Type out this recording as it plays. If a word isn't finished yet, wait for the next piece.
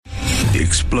The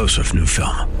explosive new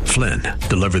film, Flynn,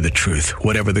 Deliver the Truth,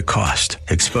 Whatever the Cost,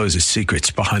 exposes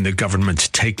secrets behind the government's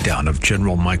takedown of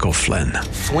General Michael Flynn.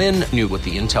 Flynn knew what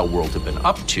the intel world had been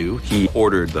up to. He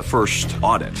ordered the first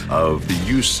audit of the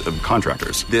use of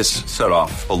contractors. This set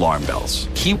off alarm bells.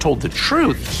 He told the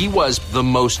truth. He was the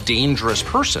most dangerous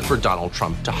person for Donald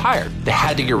Trump to hire. They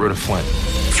had to get rid of Flynn.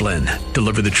 Flynn,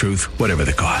 Deliver the Truth, Whatever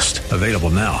the Cost. Available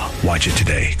now. Watch it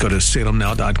today. Go to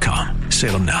salemnow.com.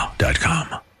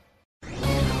 salemnow.com.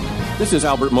 This is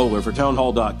Albert Mohler for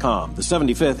townhall.com. The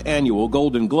 75th Annual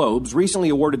Golden Globes recently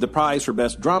awarded the prize for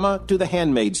Best Drama to The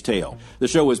Handmaid's Tale. The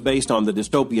show is based on the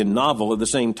dystopian novel of the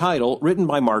same title written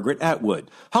by Margaret Atwood.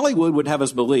 Hollywood would have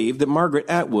us believe that Margaret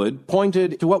Atwood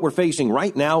pointed to what we're facing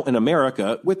right now in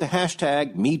America with the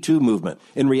hashtag #MeToo movement.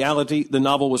 In reality, the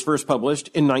novel was first published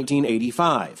in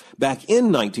 1985. Back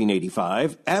in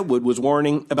 1985, Atwood was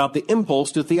warning about the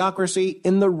impulse to theocracy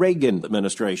in the Reagan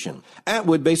administration.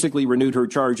 Atwood basically renewed her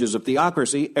charges of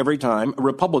theocracy every time a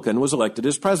Republican was elected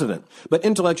as president. But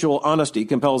intellectual honesty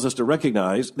compels us to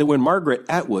recognize that when Margaret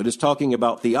Atwood is talking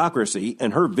about theocracy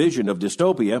and her vision of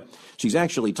dystopia, she's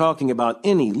actually talking about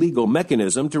any legal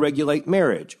mechanism to regulate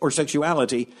marriage or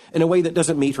sexuality in a way that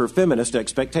doesn't meet her feminist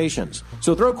expectations.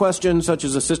 So throw questions such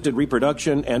as assisted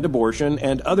reproduction and abortion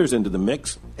and others into the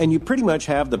mix, and you pretty much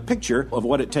have the picture of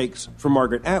what it takes for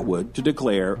Margaret Atwood to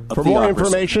declare a For theocracy. more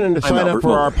information and to sign up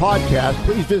for our podcast,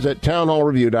 please visit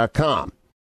townhallreview.com.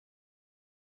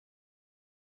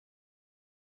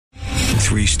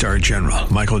 Three-star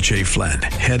General Michael J. Flynn,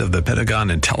 head of the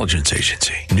Pentagon Intelligence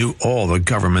Agency, knew all the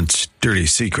government's dirty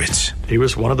secrets. He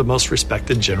was one of the most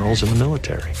respected generals in the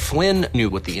military. Flynn knew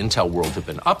what the intel world had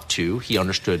been up to. He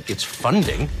understood its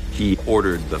funding. He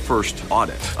ordered the first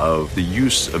audit of the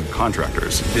use of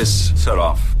contractors. This set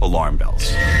off alarm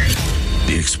bells.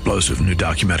 The explosive new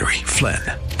documentary, Flynn,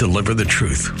 Deliver the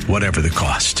Truth, Whatever the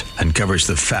Cost, uncovers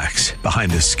the facts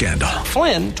behind this scandal.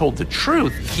 Flynn told the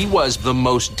truth. He was the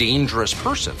most dangerous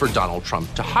person for Donald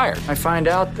Trump to hire. I find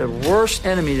out the worst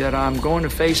enemy that I'm going to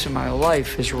face in my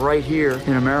life is right here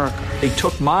in America. They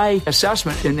took my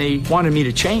assessment and they wanted me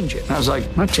to change it. And I was like,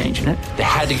 I'm not changing it. They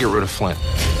had to get rid of Flynn.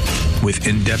 With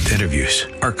in-depth interviews,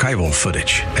 archival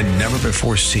footage, and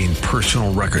never-before-seen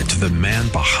personal records of the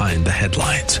man behind the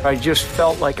headlines. I just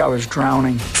felt like I was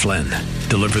drowning. Flynn,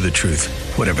 Deliver the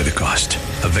Truth, Whatever the Cost.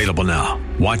 Available now.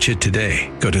 Watch it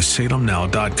today. Go to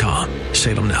salemnow.com.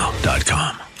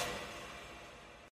 salemnow.com.